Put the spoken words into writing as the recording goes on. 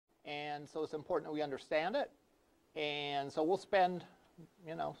and so it's important that we understand it. And so we'll spend,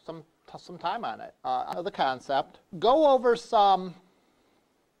 you know, some time on it, the concept. Go over some,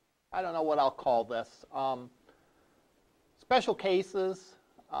 I don't know what I'll call this, special cases,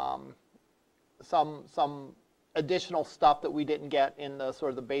 some additional stuff that we didn't get in the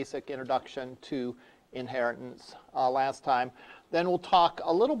sort of the basic introduction to inheritance last time. Then we'll talk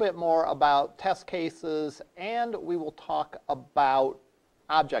a little bit more about test cases, and we will talk about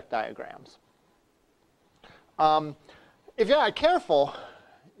object diagrams. If you're not careful,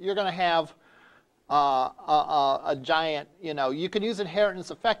 you're going to have a giant, you know, you can use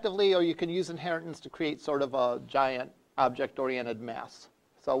inheritance effectively, or you can use inheritance to create sort of a giant object-oriented mess.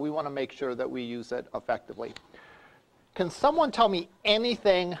 So we want to make sure that we use it effectively. Can someone tell me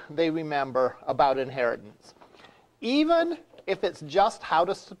anything they remember about inheritance? Even if it's just how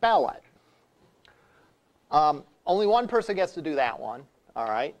to spell it. Only one person gets to do that one, all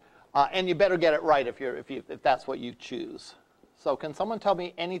right? And you better get it right if that's what you choose. So can someone tell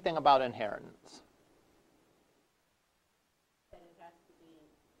me anything about inheritance? It has to be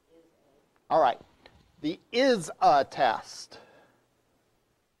is-a. All right. The is-a test.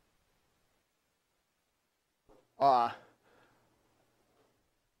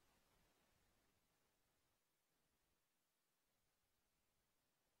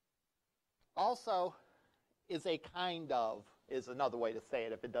 Also, is a kind of is another way to say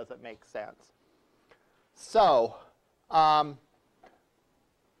it if it doesn't make sense. So,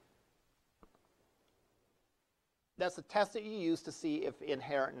 that's a test that you use to see if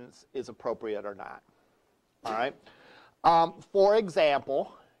inheritance is appropriate or not. All right. For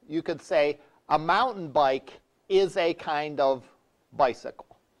example, you could say a mountain bike is a kind of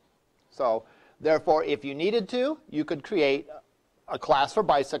bicycle. So, therefore, if you needed to, you could create a class for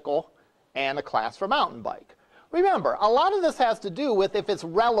bicycle and a class for mountain bike. Remember, a lot of this has to do with if it's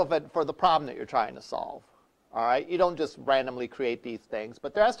relevant for the problem that you're trying to solve. All right? You don't just randomly create these things,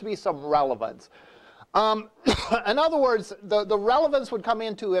 but there has to be some relevance. In other words, the relevance would come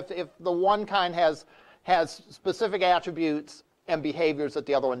into if the one kind has specific attributes and behaviors that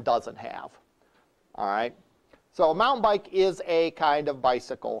the other one doesn't have. All right? So a mountain bike is a kind of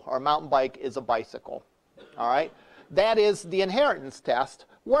bicycle, or a mountain bike is a bicycle. All right? That is the inheritance test,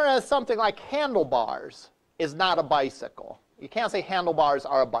 whereas something like handlebars is not a bicycle. You can't say handlebars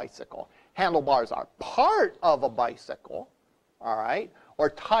are a bicycle. Handlebars are part of a bicycle, all right?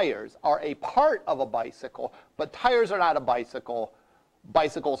 Or tires are a part of a bicycle, but tires are not a bicycle.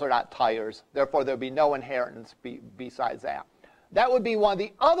 Bicycles are not tires. Therefore, there would be no inheritance besides that. That would be one of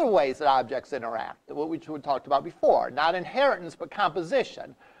the other ways that objects interact, what we talked about before. Not inheritance, but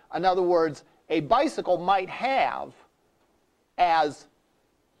composition. In other words, a bicycle might have as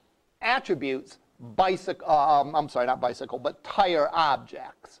attributes I'm sorry, not bicycle, but tire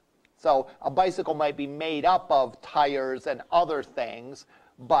objects. So a bicycle might be made up of tires and other things,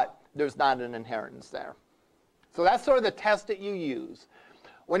 but there's not an inheritance there. So that's sort of the test that you use.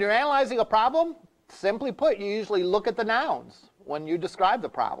 When you're analyzing a problem, simply put, you usually look at the nouns when you describe the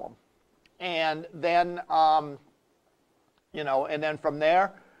problem. And then, you know, and then from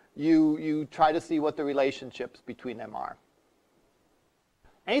there, you try to see what the relationships between them are.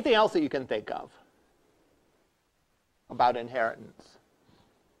 Anything else that you can think of about inheritance?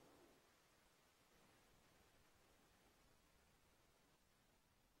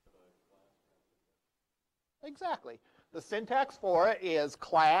 Exactly. The syntax for it is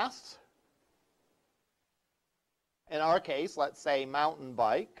class. In our case, let's say mountain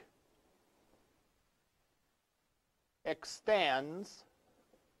bike extends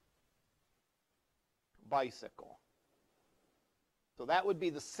bicycle. So that would be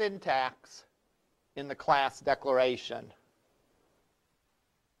the syntax in the class declaration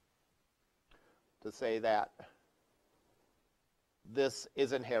to say that this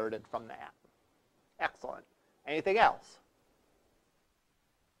is inherited from that. Excellent. Anything else?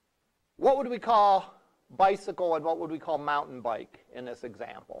 What would we call bicycle and what would we call mountain bike in this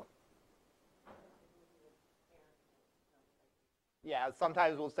example? Yeah,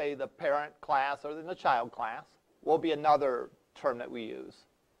 sometimes we'll say the parent class or the child class will be another term that we use.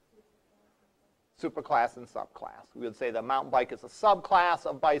 Superclass and subclass. We would say the mountain bike is a subclass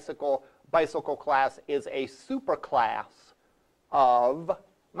of bicycle. Bicycle class is a superclass of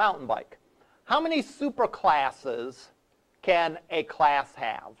mountain bike. How many superclasses can a class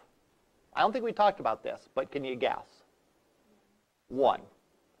have? I don't think we talked about this, but can you guess? One.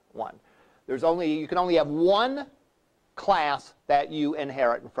 You can only have one class that you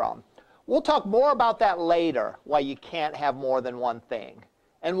inherit from. We'll talk more about that later, why you can't have more than one thing.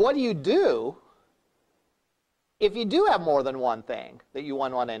 And what do you do if you do have more than one thing that you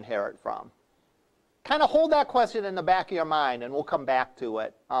want to inherit from, kind of hold that question in the back of your mind, and we'll come back to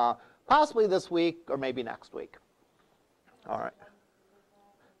it, possibly this week or maybe next week. All right.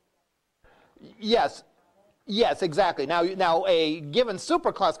 Yes. Yes, exactly. Now a given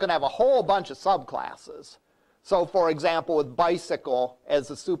superclass can have a whole bunch of subclasses. So, for example, with bicycle as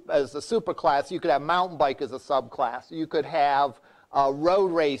a superclass, you could have mountain bike as a subclass. You could have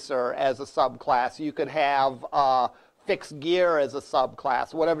road racer as a subclass. You could have fixed gear as a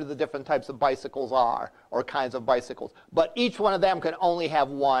subclass, whatever the different types of bicycles are, or kinds of bicycles. But each one of them can only have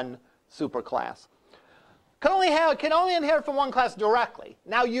one superclass. Can only inherit from one class directly.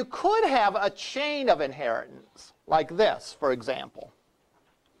 Now, you could have a chain of inheritance, like this, for example.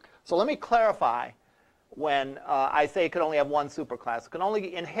 So let me clarify when I say it could only have one superclass. It can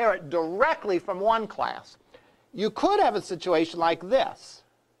only inherit directly from one class. You could have a situation like this.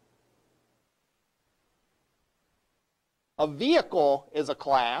 A vehicle is a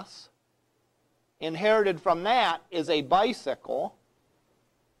class. Inherited from that is a bicycle.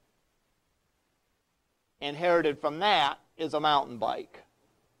 Inherited from that is a mountain bike.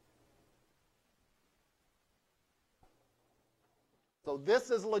 So this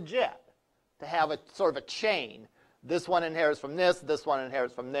is legit, to have a sort of a chain. This one inherits from this one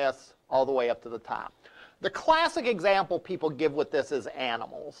inherits from this, all the way up to the top. The classic example people give with this is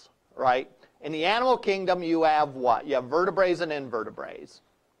animals, right? In the animal kingdom, you have what? You have vertebrates and invertebrates,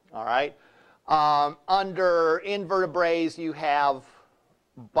 all right? Under invertebrates, you have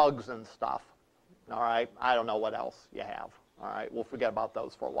bugs and stuff. All right, I don't know what else you have. All right, we'll forget about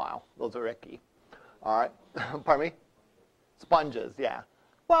those for a while. Those are icky. All right, pardon me? Sponges, yeah.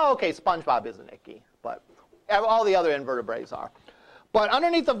 Well, okay, SpongeBob isn't icky, but all the other invertebrates are. But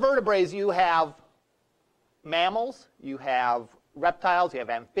underneath the vertebrates, you have mammals, you have reptiles, you have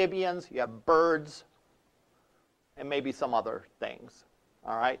amphibians, you have birds, and maybe some other things.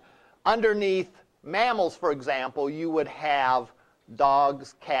 All right. Underneath mammals, for example, you would have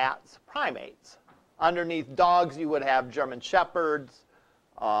dogs, cats, primates. Underneath dogs, you would have German shepherds,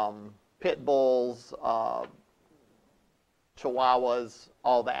 pit bulls, chihuahuas,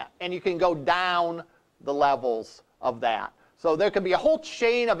 all that. And you can go down the levels of that. So there could be a whole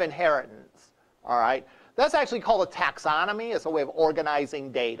chain of inheritance. All right. That's actually called a taxonomy. It's a way of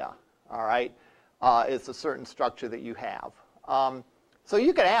organizing data. All right. It's a certain structure that you have. So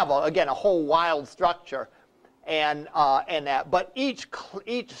you could have, again, a whole wild structure. And that, but each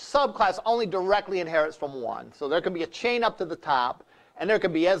subclass only directly inherits from one. So there can be a chain up to the top, and there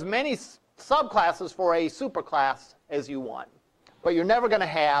can be as many subclasses for a superclass as you want. But you're never going to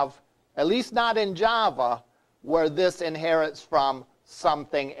have, at least not in Java, where this inherits from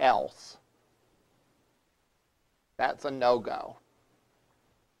something else. That's a no-go.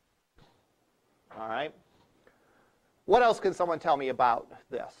 All right. What else can someone tell me about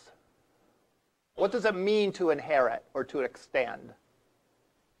this? What does it mean to inherit or to extend?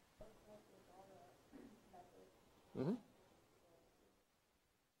 Mm-hmm.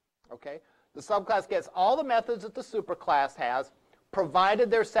 Okay. The subclass gets all the methods that the superclass has, provided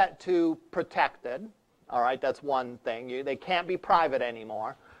they're set to protected. All right, that's one thing. They can't be private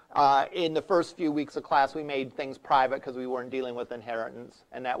anymore. In the first few weeks of class, we made things private because we weren't dealing with inheritance,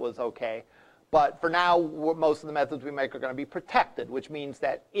 and that was okay. But for now, most of the methods we make are going to be protected, which means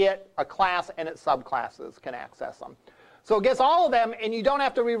that a class and its subclasses can access them. So it gets all of them, and you don't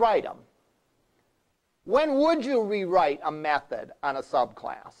have to rewrite them. When would you rewrite a method on a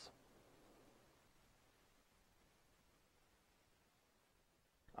subclass?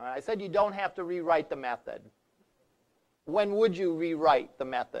 All right, I said you don't have to rewrite the method. When would you rewrite the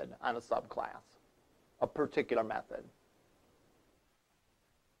method on a subclass, a particular method?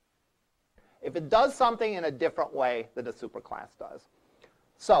 If it does something in a different way than a superclass does.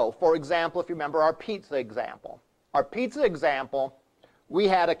 So, for example, if you remember our pizza example. Our pizza example, we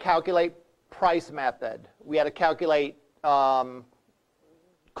had a calculate price method. We had to calculate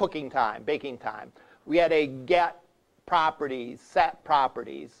cooking time, baking time. We had a get properties, set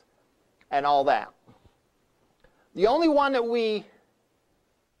properties, and all that. The only one that we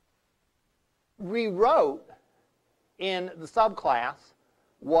rewrote in the subclass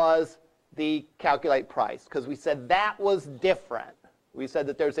was the calculate price, because we said that was different. We said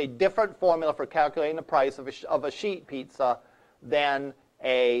that there's a different formula for calculating the price of a sheet pizza than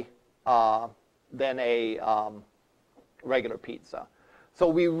a regular pizza. So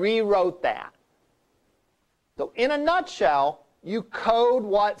we rewrote that. So in a nutshell, you code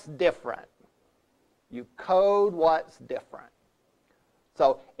what's different. You code what's different.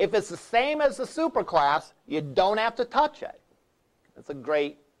 So if it's the same as the superclass, you don't have to touch it. It's a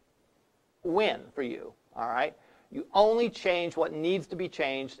great win for you, all right? You only change what needs to be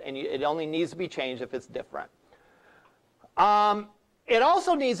changed, and it only needs to be changed if it's different. It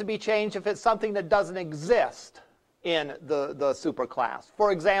also needs to be changed if it's something that doesn't exist in the superclass.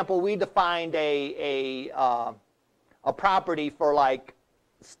 For example, we defined a property for like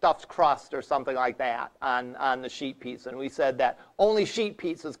stuffed crust or something like that on the sheet pizza, and we said that only sheet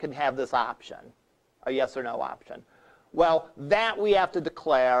pizzas can have this option, a yes or no option. Well, that we have to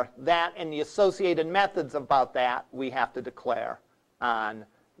declare, that and the associated methods about that we have to declare on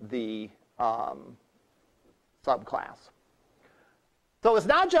the subclass. So it's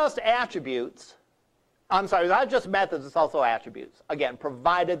not just attributes, I'm sorry, not just methods, it's also attributes. Again,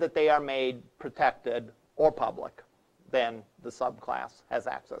 provided that they are made protected or public, then the subclass has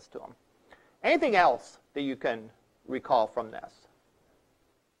access to them. Anything else that you can recall from this?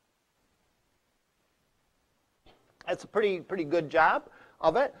 That's a pretty good job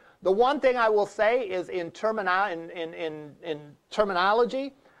of it. The one thing I will say is in terminology,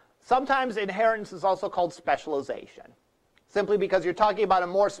 sometimes inheritance is also called specialization, simply because you're talking about a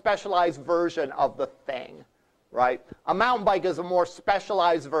more specialized version of the thing, right? A mountain bike is a more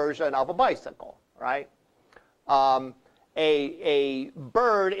specialized version of a bicycle, right? A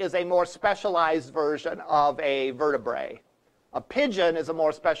bird is a more specialized version of a vertebrae. A pigeon is a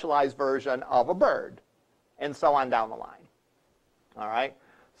more specialized version of a bird, and so on down the line. All right?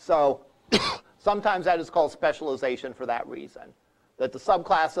 So sometimes that is called specialization for that reason, that the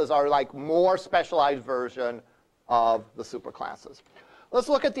subclasses are like more specialized version of the superclasses. Let's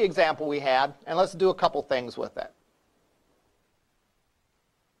look at the example we had, and let's do a couple things with it.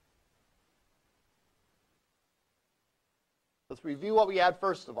 Let's review what we had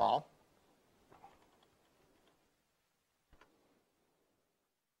first of all.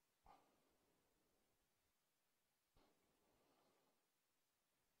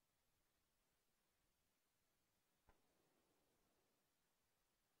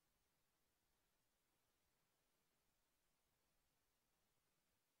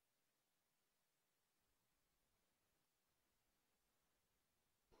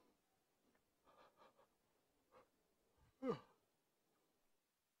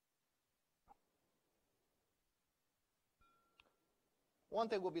 One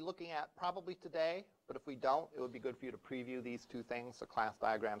thing we'll be looking at probably today, but if we don't, it would be good for you to preview these two things, the class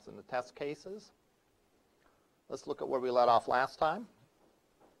diagrams and the test cases. Let's look at where we let off last time.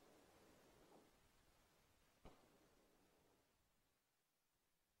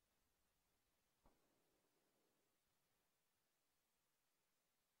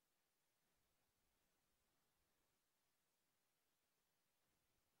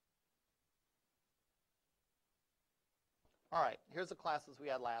 All right, here's the classes we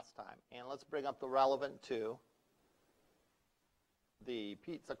had last time, and let's bring up the relevant to the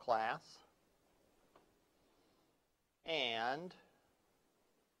pizza class and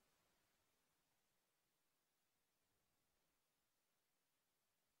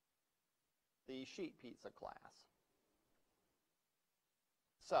the sheet pizza class.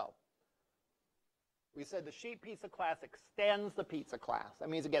 So we said the sheet pizza class extends the pizza class. That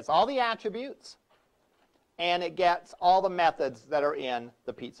means it gets all the attributes and it gets all the methods that are in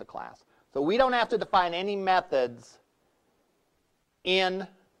the pizza class. So we don't have to define any methods in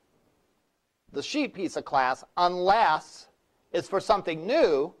the sheet pizza class unless it's for something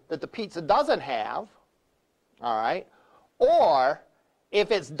new that the pizza doesn't have, all right, or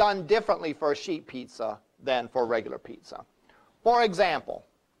if it's done differently for a sheet pizza than for a regular pizza. For example,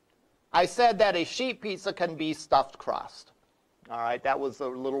 I said that a sheet pizza can be stuffed crust. All right, that was a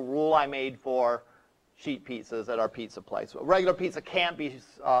little rule I made for sheet pizzas at our pizza place. A regular pizza can't be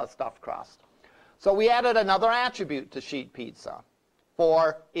stuffed crust. So we added another attribute to sheet pizza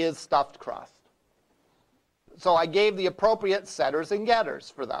for is stuffed crust. So I gave the appropriate setters and getters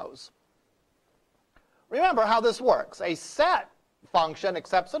for those. Remember how this works. A set function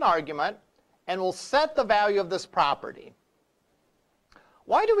accepts an argument and will set the value of this property.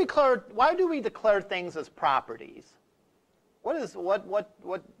 Why do we declare things as properties? What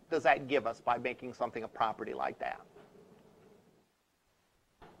does that give us by making something a property like that?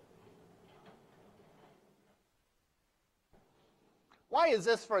 Why is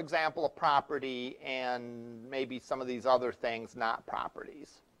this, for example, a property and maybe some of these other things not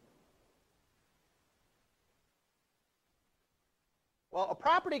properties? Well, a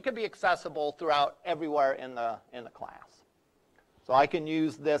property could be accessible throughout everywhere in the class. So I can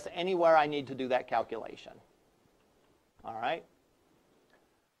use this anywhere I need to do that calculation. All right.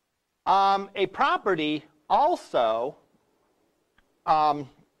 A property also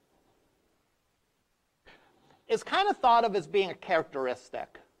is kind of thought of as being a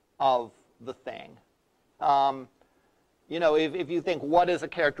characteristic of the thing. You know, if you think what is a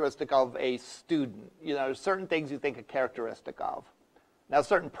characteristic of a student, you know, there's certain things you think a characteristic of. Now,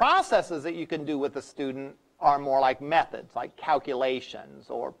 certain processes that you can do with a student are more like methods, like calculations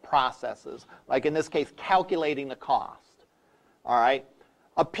or processes, like in this case, calculating the cost. All right?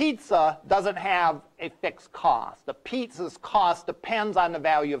 A pizza doesn't have a fixed cost. A pizza's cost depends on the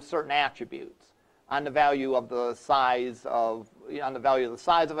value of certain attributes, on the value of the size of, on the value of the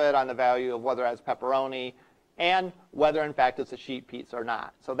size of it, on the value of whether it has pepperoni, and whether in fact it's a sheet pizza or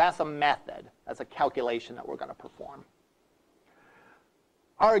not. So that's a method. That's a calculation that we're going to perform.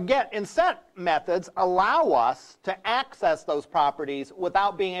 Our get and set methods allow us to access those properties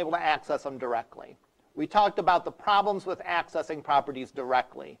without being able to access them directly. We talked about the problems with accessing properties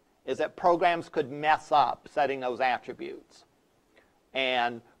directly, is that programs could mess up setting those attributes.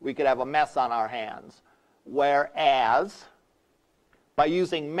 And we could have a mess on our hands. Whereas, by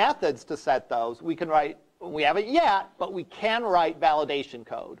using methods to set those, we can write, we haven't yet, but we can write validation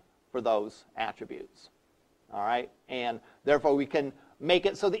code for those attributes. All right? And therefore, we can make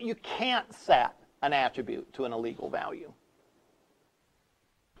it so that you can't set an attribute to an illegal value.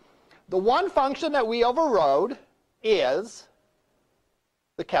 The one function that we overrode is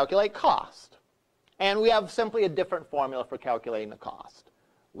the calculate cost. And we have simply a different formula for calculating the cost.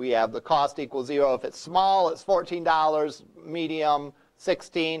 We have the cost equals 0. If it's small, it's $14, medium,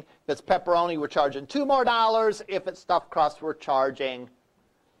 16. If it's pepperoni, we're charging $2 more. If it's stuffed crust, we're charging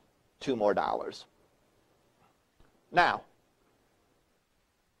 $2 more. Now,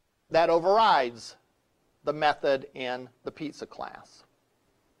 that overrides the method in the pizza class.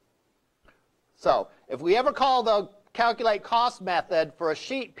 So if we ever call the calculate cost method for a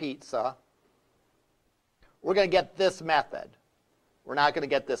sheet pizza, we're going to get this method. We're not going to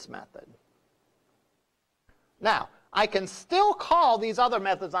get this method. Now, I can still call these other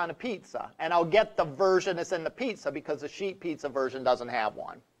methods on a pizza, and I'll get the version that's in the pizza because the sheet pizza version doesn't have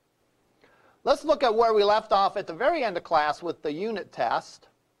one. Let's look at where we left off at the very end of class with the unit test.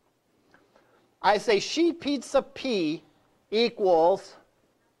 I say sheet pizza P equals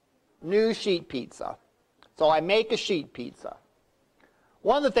new sheet pizza. So I make a sheet pizza.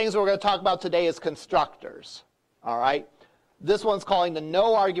 One of the things we're going to talk about today is constructors. All right? This one's calling the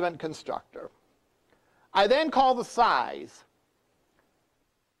no argument constructor. I then call the size.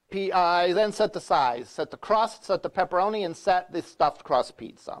 I then set the size, set the crust, set the pepperoni, and set the stuffed crust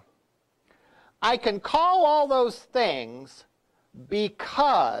pizza. I can call all those things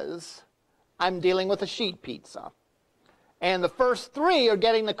because I'm dealing with a sheet pizza. And the first three are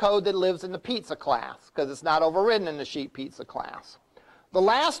getting the code that lives in the pizza class because it's not overridden in the sheet pizza class. The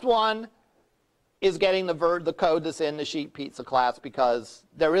last one is getting the code that's in the sheet pizza class because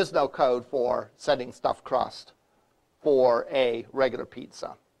there is no code for setting stuffed crust for a regular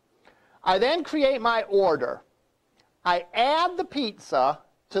pizza. I then create my order. I add the pizza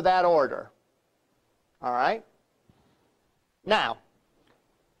to that order. All right? Now,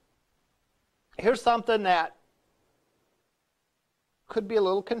 here's something that could be a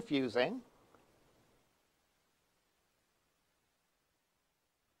little confusing.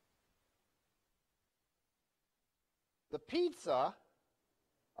 The pizza,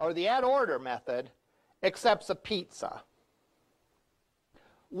 or the add order method, accepts a pizza.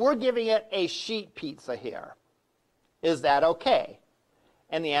 We're giving it a sheet pizza here. Is that okay?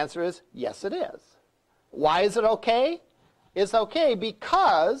 And the answer is yes, it is. Why is it okay? It's okay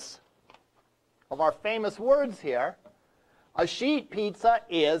because of our famous words here. A sheet pizza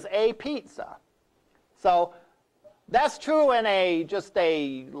is a pizza. So that's true in just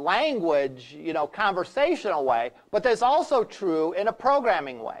a language, conversational way, but that's also true in a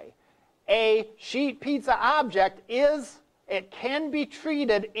programming way. A sheet pizza object it can be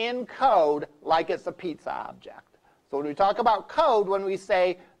treated in code like it's a pizza object. So when we talk about code, when we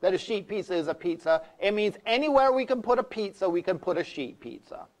say that a sheet pizza is a pizza, it means anywhere we can put a pizza, we can put a sheet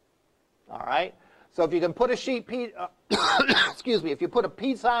pizza. All right? So if you can put a sheet pizza, excuse me, if you put a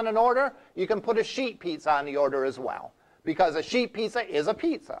pizza on an order, you can put a sheet pizza on the order as well. Because a sheet pizza is a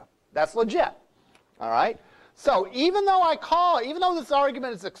pizza. That's legit. All right? So even though this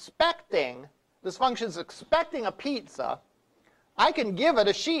argument is expecting, this function is expecting a pizza, I can give it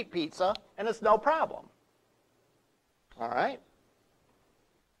a sheet pizza and it's no problem. All right?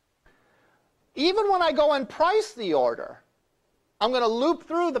 Even when I go and price the order, I'm going to loop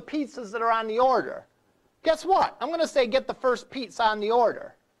through the pizzas that are on the order. Guess what? I'm going to say get the first pizza on the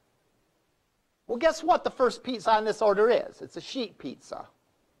order. Well, guess what the first pizza on this order is? It's a sheet pizza.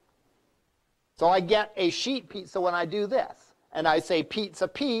 So I get a sheet pizza when I do this. And I say pizza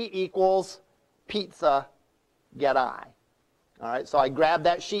P equals pizza get I. All right, so I grab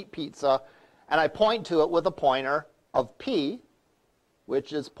that sheet pizza and I point to it with a pointer of P,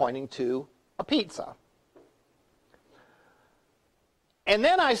 which is pointing to a pizza. And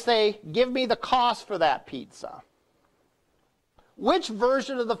then I say, give me the cost for that pizza. Which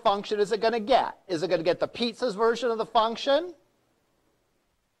version of the function is it going to get? Is it going to get the pizza's version of the function?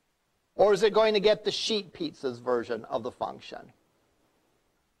 Or is it going to get the sheet pizza's version of the function?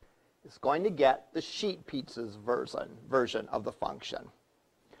 It's going to get the sheet pizza's version of the function.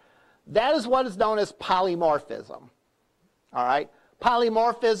 That is what is known as polymorphism. All right?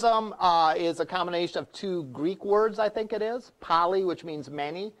 Polymorphism is a combination of two Greek words, I think it is. Poly, which means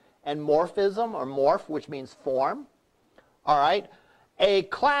many, and morphism, or morph, which means form. All right? A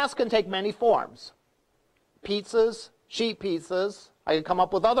class can take many forms. Pizzas, sheet pizzas. I can come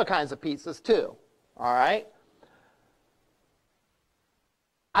up with other kinds of pizzas too. All right?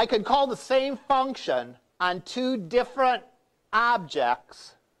 I could call the same function on two different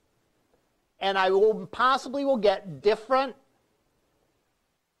objects, and I will possibly get different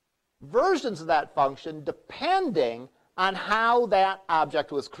versions of that function depending on how that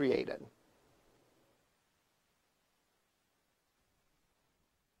object was created.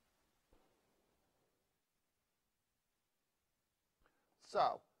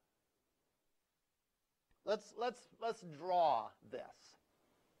 So let's draw this.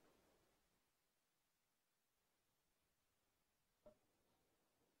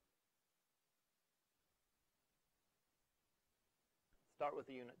 Start with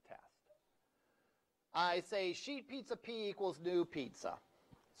the unit test. I say sheet pizza P equals new pizza.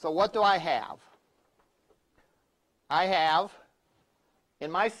 So what do I have? I have,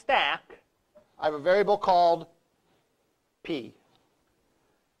 in my stack, I have a variable called P.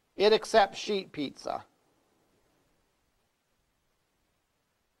 It accepts sheet pizza.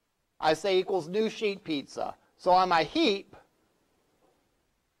 I say equals new sheet pizza. So on my heap,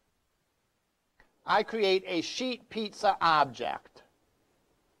 I create a sheet pizza object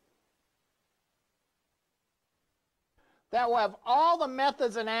that will have all the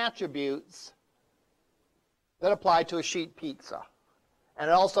methods and attributes that apply to a sheet pizza. And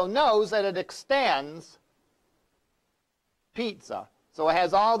it also knows that it extends pizza. So it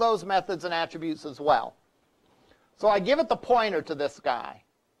has all those methods and attributes as well. So I give it the pointer to this guy,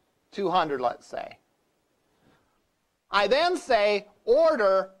 200, let's say. I then say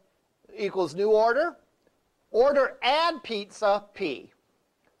order equals new order, order add pizza P.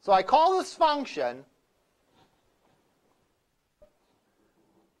 So I call this function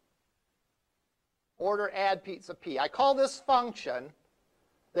order add pizza P. I call this function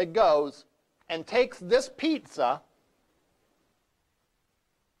that goes and takes this pizza,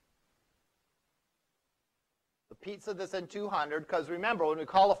 the pizza that's in 200, because remember, when we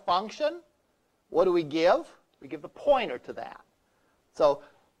call a function, what do we give? We give the pointer to that. So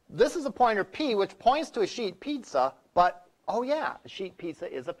this is a pointer P, which points to a sheet pizza, but, oh yeah, a sheet pizza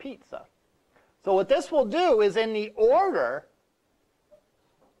is a pizza. So what this will do is in the order,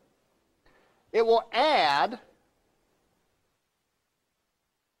 it will add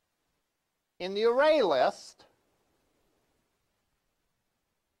in the array list,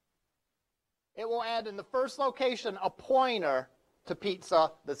 it will add in the first location a pointer to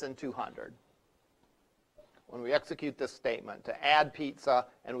pizza that's in 200. When we execute this statement to add pizza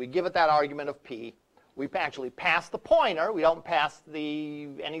and we give it that argument of P, we actually pass the pointer, we don't pass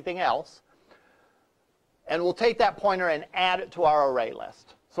anything else, and we'll take that pointer and add it to our array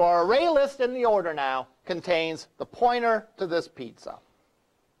list. So our array list in the order now contains the pointer to this pizza.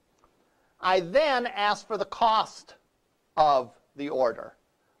 I then ask for the cost of the order.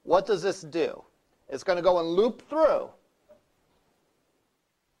 What does this do? It's going to go and loop through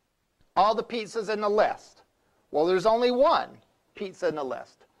all the pizzas in the list. Well, there's only one pizza in the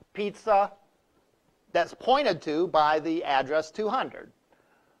list. Pizza that's pointed to by the address 200.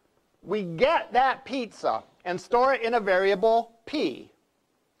 We get that pizza and store it in a variable P.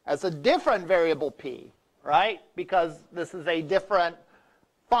 As a different variable P, right? Because this is a different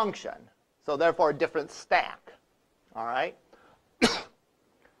function. So therefore a different stack. All right?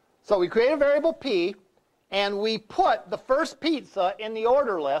 So we create a variable P, and we put the first pizza in the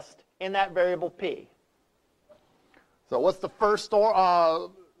order list in that variable P. So what's the first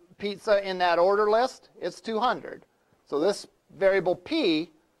pizza in that order list? It's 200. So this variable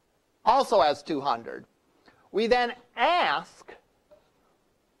P also has 200. We then ask,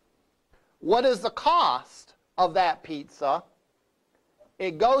 what is the cost of that pizza?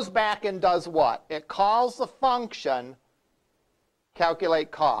 It goes back and does what? It calls the function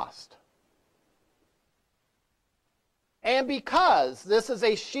calculate cost. And because this is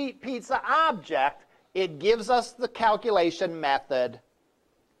a sheet pizza object, it gives us the calculation method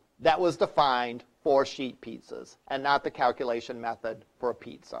that was defined for sheet pizzas and not the calculation method for a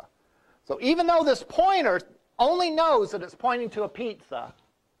pizza. So even though this pointer only knows that it's pointing to a pizza,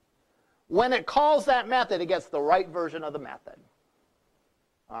 when it calls that method, it gets the right version of the method.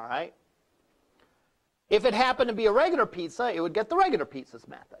 All right? If it happened to be a regular pizza, it would get the regular pizza's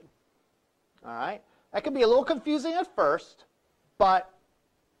method. All right? That can be a little confusing at first, but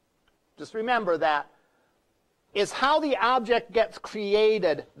just remember that it's how the object gets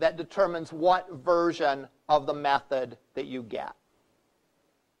created that determines what version of the method that you get.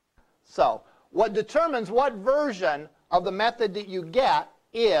 So what determines what version of the method that you get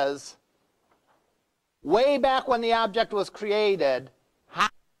is, way back when the object was created, how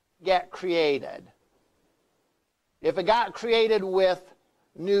did it get created? If it got created with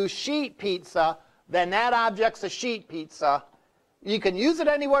new sheet pizza, then that object's a sheet pizza. You can use it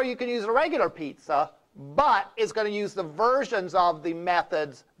anywhere you can use a regular pizza, but it's going to use the versions of the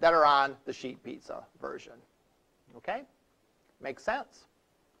methods that are on the sheet pizza version. Okay? Makes sense?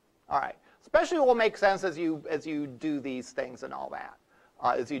 All right. Especially will make sense as you do these things and all that,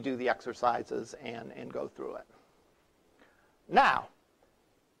 as you do the exercises and go through it. Now,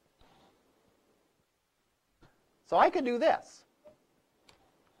 so I could do this.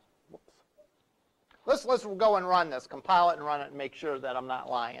 Whoops. Let's go and run this, compile it and run it and make sure that I'm not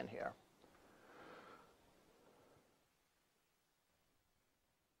lying here.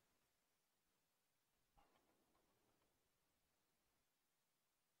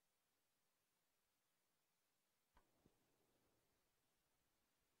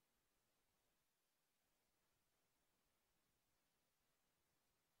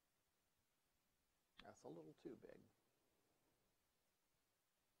 That's a little too big.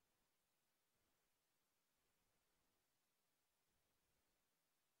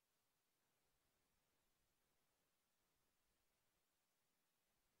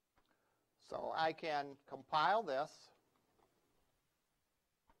 So I can compile this,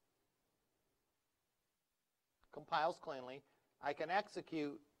 compiles cleanly. I can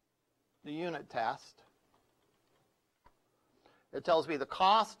execute the unit test. It tells me the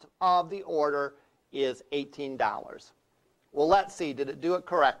cost of the order is $18. Well, let's see, did it do it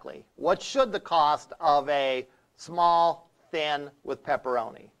correctly? What should the cost of a small, thin with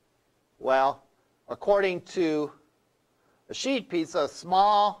pepperoni? Well, according to the sheet pizza,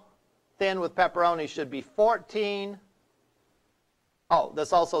 small, thin with pepperoni should be 14. Oh,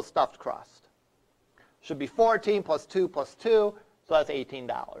 that's also stuffed crust. Should be 14 plus 2 plus 2, so that's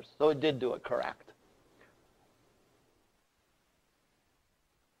 $18. So it did do it correct.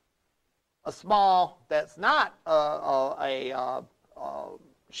 A small that's not a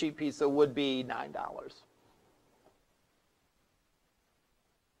sheet pizza would be $9.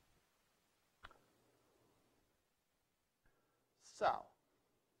 So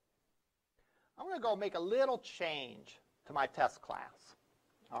I'm going to go make a little change to my test class.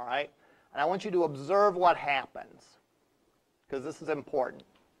 All right? And I want you to observe what happens, because this is important.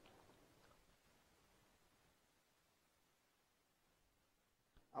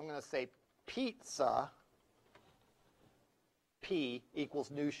 I'm going to say pizza, P equals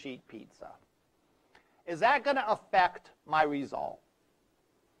new sheet pizza. Is that going to affect my result?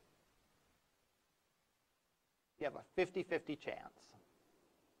 You have a 50-50 chance.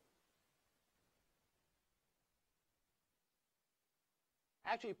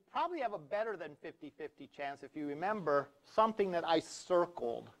 Actually, probably have a better than 50-50 chance if you remember something that I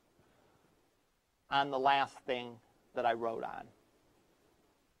circled on the last thing that I wrote on.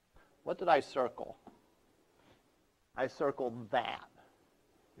 What did I circle? I circled that.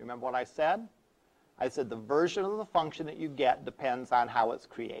 You remember what I said? I said the version of the function that you get depends on how it's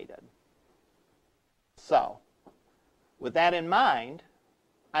created. So, with that in mind,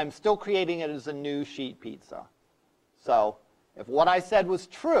 I'm still creating it as a new sheet pizza. So, if what I said was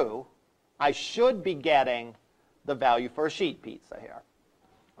true, I should be getting the value for a sheet pizza here.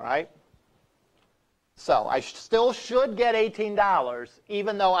 All right? So I still should get $18,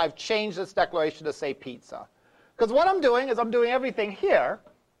 even though I've changed this declaration to say pizza. Because what I'm doing is I'm doing everything here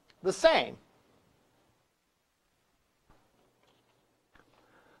the same.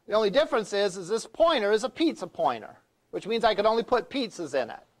 The only difference is this pointer is a pizza pointer, which means I can only put pizzas in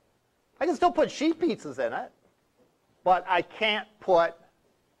it. I can still put sheet pizzas in it, but I can't put,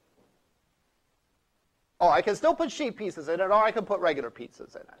 I can still put sheet pizzas in it, or I can put regular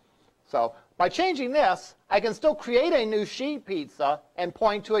pizzas in it. So by changing this, I can still create a new sheet pizza and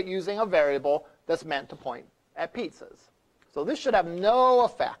point to it using a variable that's meant to point at pizzas. So this should have no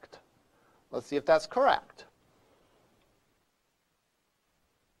effect. Let's see if that's correct.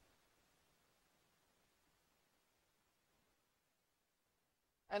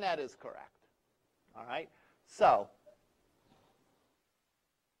 And that is correct. All right? So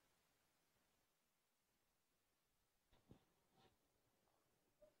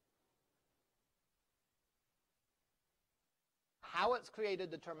how it's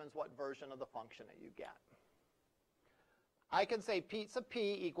created determines what version of the function that you get. I can say pizza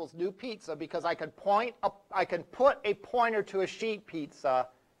P equals new pizza because I can put a pointer to a sheet pizza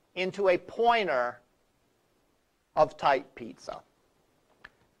into a pointer of type pizza.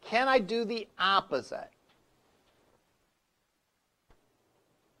 Can I do the opposite?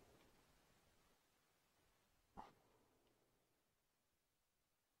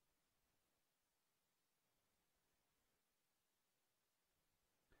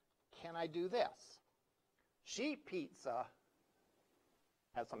 Can I do this? Sheet pizza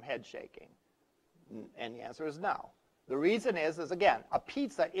has some head shaking. And the answer is no. The reason is again, a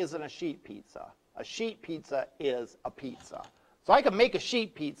pizza isn't a sheet pizza. A sheet pizza is a pizza. So I can make a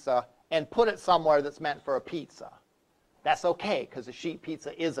sheet pizza and put it somewhere that's meant for a pizza. That's okay, because a sheet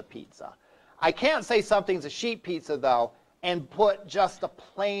pizza is a pizza. I can't say something's a sheet pizza, though, and put just a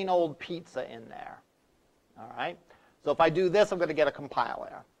plain old pizza in there. All right? So if I do this, I'm going to get a compile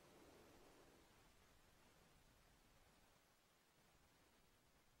error.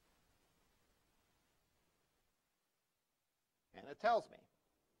 And it tells me,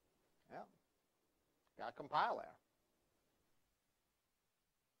 yeah, got a compile error.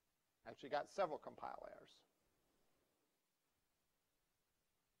 Actually got several compile errors.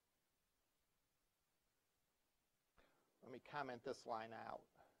 Let me comment this line out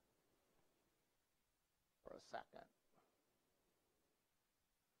for a second.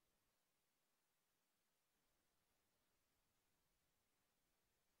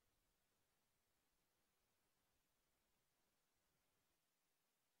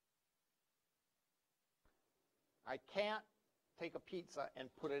 I can't take a pizza and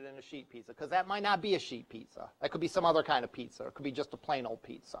put it in a sheet pizza because that might not be a sheet pizza. That could be some other kind of pizza. It could be just a plain old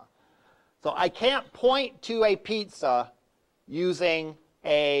pizza. So I can't point to a pizza using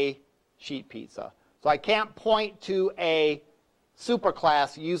a sheet pizza. So I can't point to a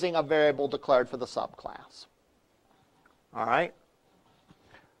superclass using a variable declared for the subclass. All right?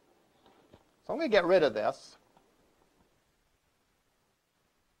 So I'm going to get rid of this.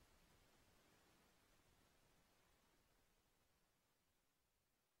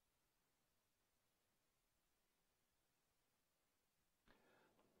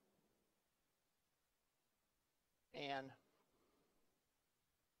 And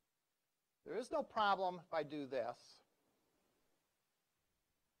there is no problem if I do this.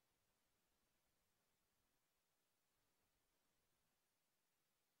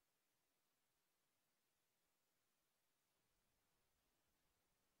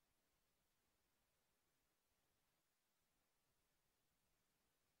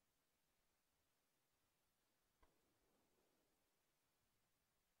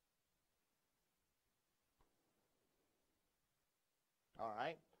 All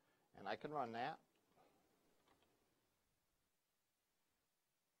right, and I can run that.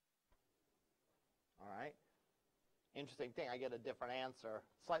 All right. Interesting thing, I get a different answer,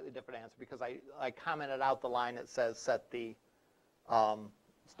 slightly different answer, because I commented out the line that says set the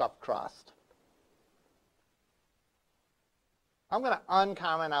stuffed crust. I'm going to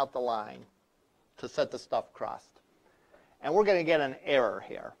uncomment out the line to set the stuffed crust. And we're going to get an error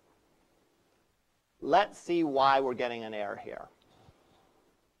here. Let's see why we're getting an error here.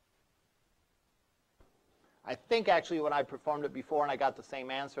 I think actually when I performed it before and I got the same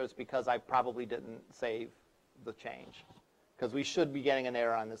answer, it's because I probably didn't save the change, because we should be getting an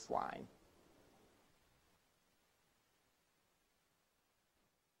error on this line.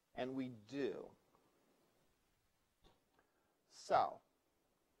 And we do. So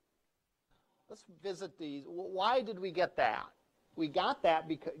let's visit these. Why did we get that? We got that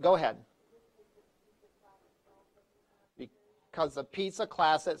because, go ahead. Because the pizza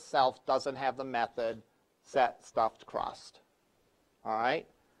class itself doesn't have the method set stuffed crust. All right?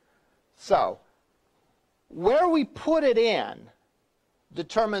 So where we put it in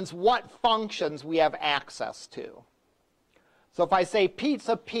determines what functions we have access to. So if I say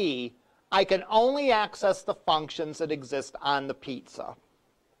pizza P, I can only access the functions that exist on the pizza.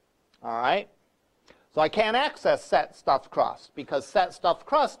 All right? So I can't access set stuffed crust because set stuffed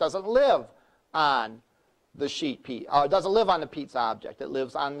crust doesn't live on the sheet pizza. It doesn't live on the pizza object. It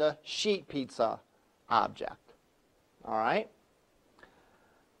lives on the sheet pizza object. All right?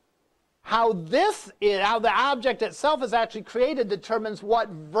 How the object itself is actually created determines what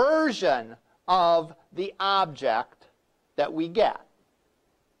version of the object that we get,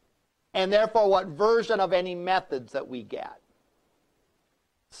 and therefore what version of any methods that we get.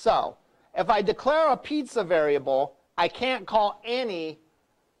 So if I declare a pizza variable, I can't call any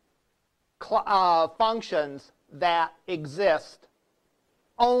functions that exist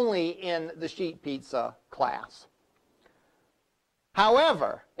only in the sheet pizza class.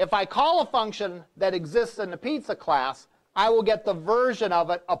 However, if I call a function that exists in the pizza class, I will get the version of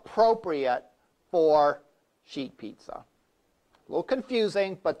it appropriate for sheet pizza. A little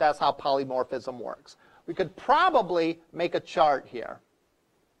confusing, but that's how polymorphism works. We could probably make a chart here.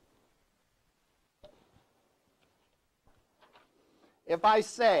 If I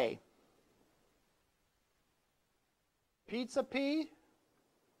say pizza P,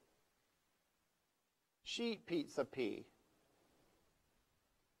 sheet pizza P,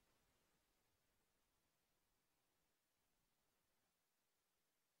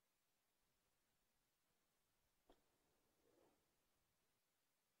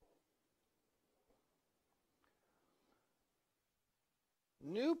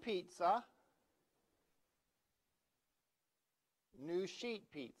 new pizza, new sheet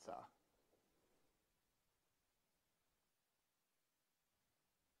pizza.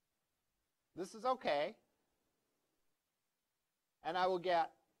 This is okay. And I will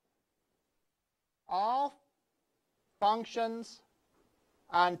get all functions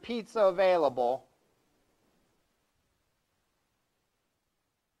on pizza available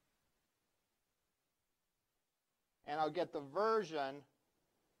and I'll get the version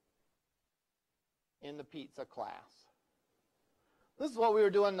in the pizza class. This is what we were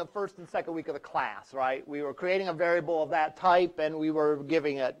doing the first and second week of the class, right? We were creating a variable of that type, and we were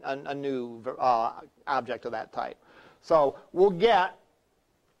giving it a new object of that type. So we'll get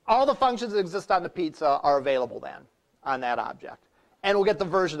all the functions that exist on the pizza are available then on that object. And we'll get the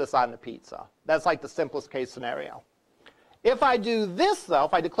version that's on the pizza. That's like the simplest case scenario. If I do this, though,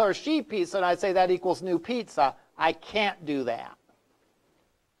 if I declare sheet pizza and I say that equals new pizza, I can't do that.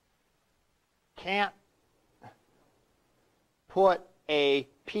 Can't put a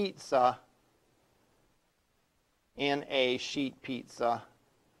pizza in a sheet pizza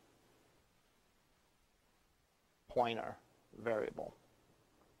pointer variable.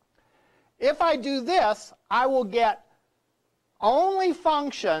 If I do this, I will get only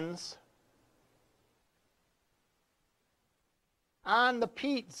functions on the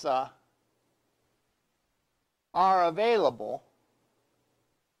pizza are available,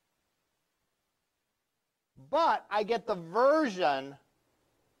 but I get the version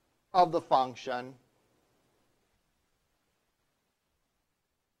of the function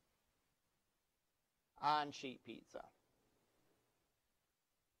on sheet pizza.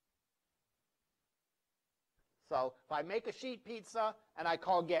 So if I make a sheet pizza and I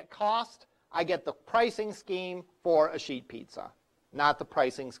call get cost, I get the pricing scheme for a sheet pizza, not the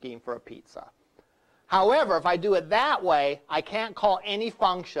pricing scheme for a pizza. However, if I do it that way, I can't call any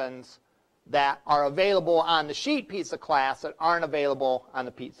functions that are available on the sheet pizza class that aren't available on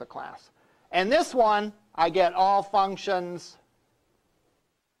the pizza class. And this one, I get all functions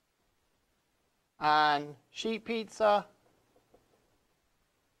on sheet pizza,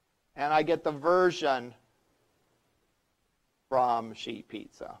 and I get the version from sheet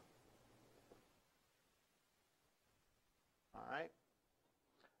pizza. All right?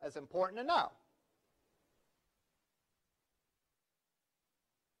 That's important to know.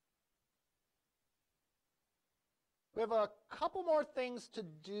 We have a couple more things to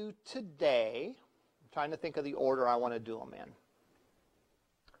do today. I'm trying to think of the order I want to do them in.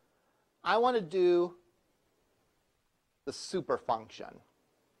 I want to do the super function.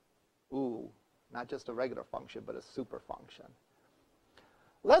 Ooh, not just a regular function, but a super function.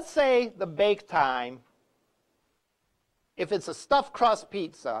 Let's say the bake time, if it's a stuffed crust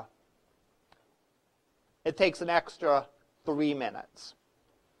pizza, it takes an extra 3 minutes.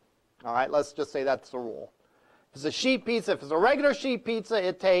 All right, let's just say that's the rule. If it's a sheet pizza, if it's a regular sheet pizza,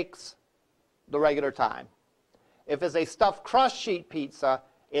 it takes the regular time. If it's a stuffed crust sheet pizza,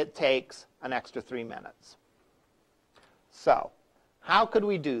 it takes an extra 3 minutes. So, how could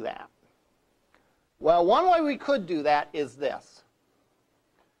we do that? Well, one way we could do that is this.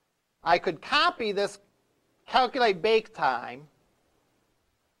 I could copy this calculate bake time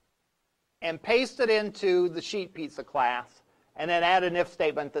and paste it into the sheet pizza class, and then add an if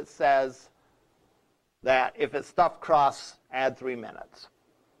statement that says that if it's stuffed crust, add 3 minutes.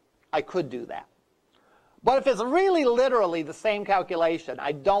 I could do that. But if it's really literally the same calculation,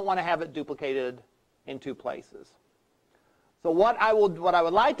 I don't want to have it duplicated in 2 places. So what I would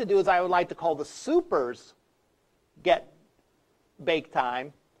like to do is I would like to call the supers get bake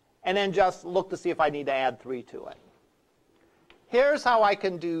time, and then just look to see if I need to add 3 to it. Here's how I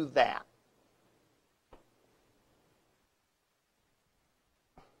can do that.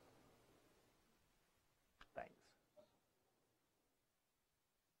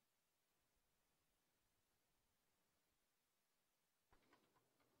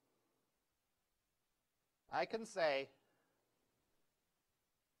 I can say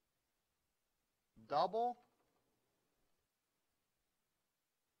double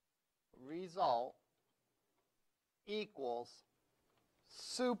result equals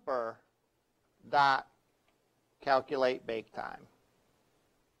super dot calculate bake time.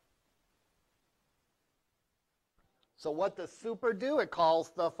 So what does super do? It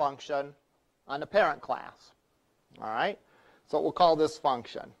calls the function on the parent class. All right? So we'll call this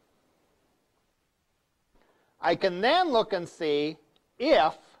function. I can then look and see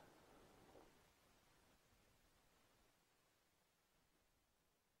if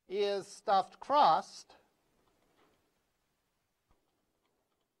is stuffed crust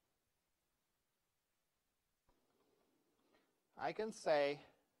I can say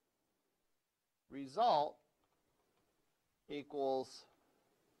result equals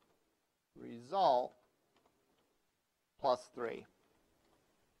result plus 3.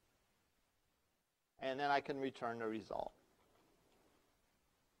 And then I can return the result.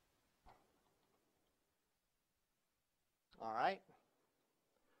 All right.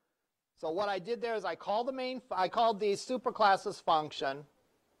 So what I did there is I called the superclasses function.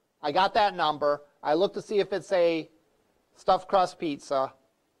 I got that number. I looked to see if it's a stuffed crust pizza.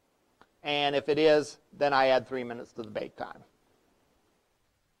 And if it is, then I add 3 minutes to the bake time.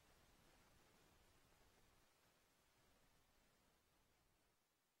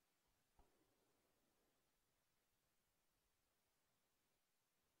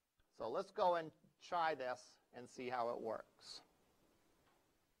 So let's go and try this and see how it works.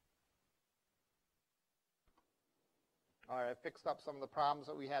 All right, I fixed up some of the problems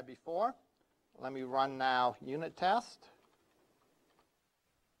that we had before. Let me run now unit test.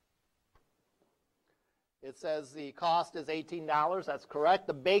 It says the cost is $18. That's correct.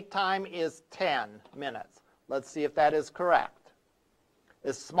 The bake time is 10 minutes. Let's see if that is correct.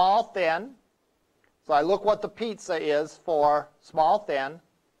 It's small, thin. So I look what the pizza is for small, thin.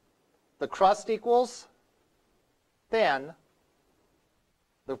 The crust equals thin.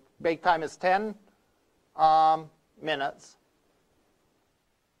 The bake time is 10 minutes.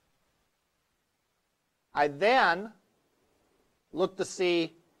 I then look to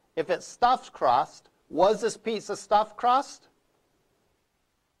see if it's stuffed crust. Was this pizza stuffed crust?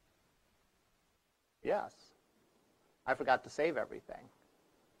 Yes. I forgot to save everything.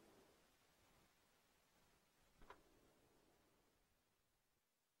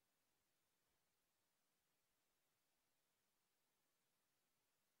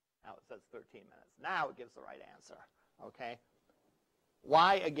 Now it says 13 minutes. Now it gives the right answer. Okay?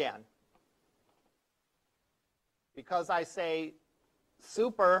 Why again? Because I say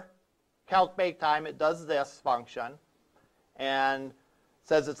super calc bake time, it does this function, and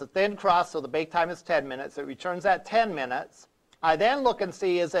says it's a thin crust, so the bake time is 10 minutes. It returns that 10 minutes. I then look and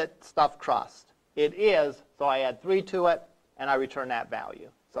see, is it stuffed crust? It is, so I add 3 to it, and I return that value.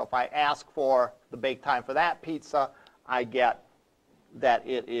 So if I ask for the bake time for that pizza, I get that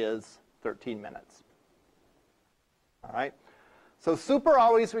it is 13 minutes. All right? So super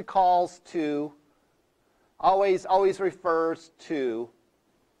always always refers to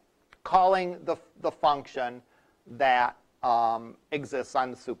calling the function that exists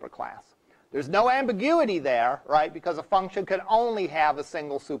on the superclass. There's no ambiguity there, right? Because a function can only have a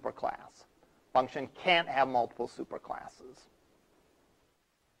single superclass. Function can't have multiple superclasses.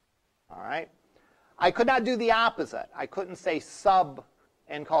 All right? I could not do the opposite. I couldn't say sub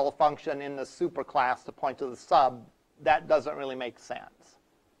and call a function in the superclass to point to the sub. That doesn't really make sense.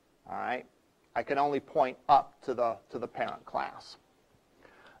 All right? I can only point up to the parent class.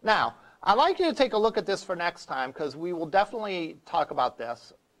 Now, I'd like you to take a look at this for next time because we will definitely talk about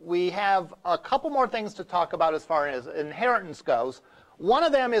this. We have a couple more things to talk about as far as inheritance goes. One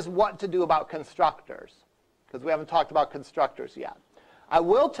of them is what to do about constructors, because we haven't talked about constructors yet. I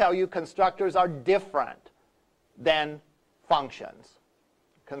will tell you constructors are different than functions.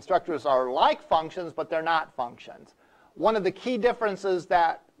 Constructors are like functions, but they're not functions. One of the key differences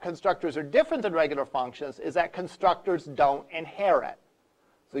that constructors are different than regular functions is that constructors don't inherit.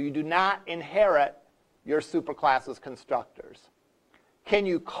 So you do not inherit your superclasses constructors. Can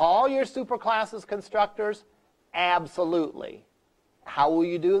you call your superclasses constructors? Absolutely. How will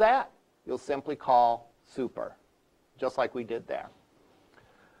you do that? You'll simply call super, just like we did there.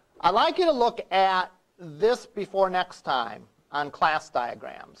 I'd like you to look at this before next time on class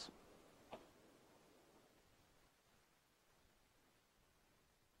diagrams.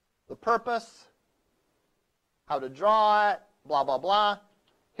 The purpose, how to draw it, blah, blah, blah.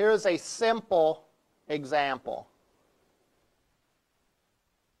 Here's a simple example.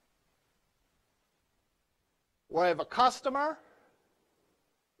 We have a customer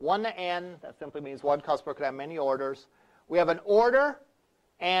 1 to n, that simply means one customer could have many orders. We have an order,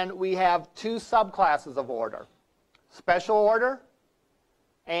 and we have two subclasses of order, special order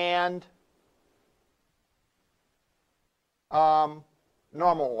and normal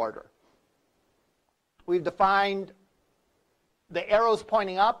order. We've defined the arrows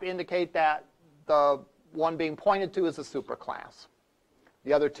pointing up indicate that the one being pointed to is a superclass.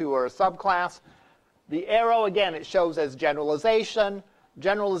 The other two are a subclass. The arrow, again, it shows as generalization.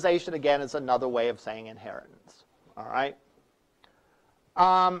 Generalization, again, is another way of saying inheritance. All right?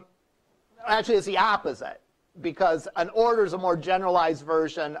 Actually, it's the opposite, because an order is a more generalized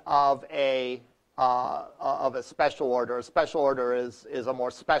version of a special order. A special order is a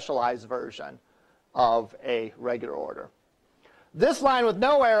more specialized version of a regular order. This line with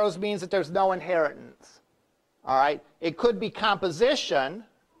no arrows means that there's no inheritance. All right? It could be composition,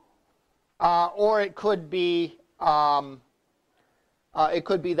 or it could be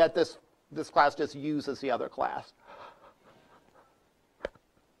that this class just uses the other class.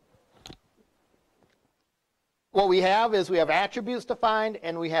 What we have is we have attributes defined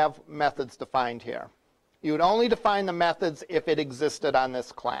and we have methods defined here. You would only define the methods if it existed on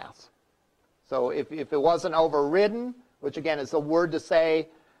this class. So if it wasn't overridden, which again is a word to say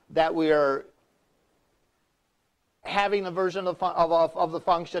that we are having the version of the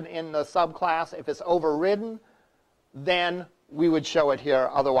function in the subclass, if it's overridden, then we would show it here,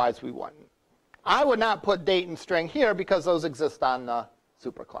 otherwise we wouldn't. I would not put date and string here because those exist on the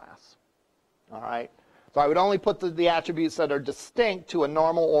superclass. All right? So I would only put the attributes that are distinct to a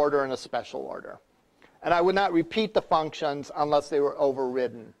normal order and a special order. And I would not repeat the functions unless they were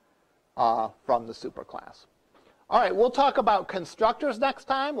overridden from the superclass. All right, we'll talk about constructors next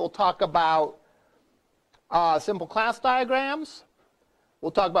time. We'll talk about simple class diagrams.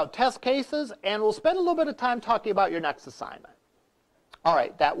 We'll talk about test cases, and we'll spend a little bit of time talking about your next assignment. All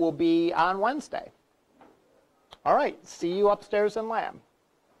right, that will be on Wednesday. All right, see you upstairs in lab.